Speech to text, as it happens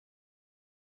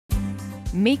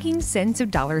Making sense of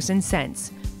dollars and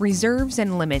cents, reserves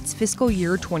and limits fiscal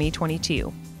year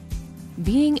 2022.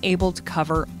 Being able to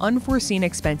cover unforeseen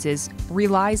expenses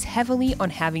relies heavily on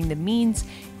having the means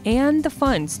and the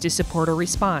funds to support a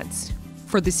response.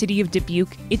 For the City of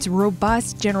Dubuque, its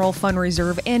robust general fund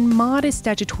reserve and modest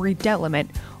statutory debt limit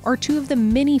are two of the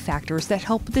many factors that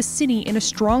help the city in a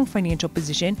strong financial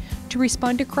position to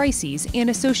respond to crises and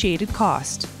associated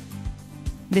costs.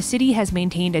 The city has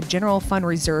maintained a general fund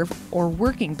reserve, or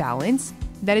working balance,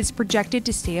 that is projected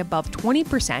to stay above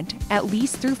 20% at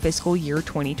least through fiscal year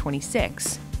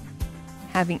 2026.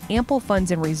 Having ample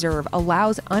funds in reserve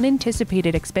allows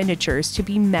unanticipated expenditures to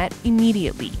be met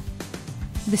immediately.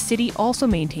 The city also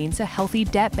maintains a healthy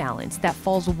debt balance that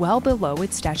falls well below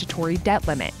its statutory debt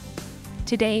limit.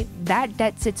 Today, that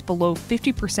debt sits below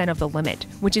 50% of the limit,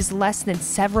 which is less than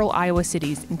several Iowa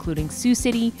cities, including Sioux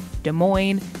City, Des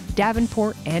Moines,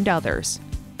 Davenport, and others.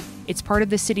 It's part of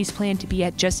the city's plan to be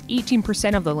at just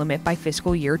 18% of the limit by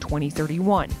fiscal year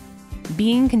 2031.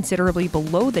 Being considerably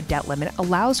below the debt limit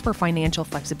allows for financial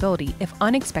flexibility if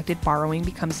unexpected borrowing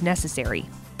becomes necessary.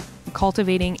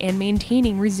 Cultivating and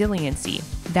maintaining resiliency.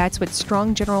 That's what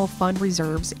strong general fund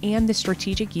reserves and the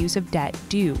strategic use of debt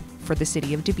do for the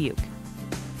City of Dubuque.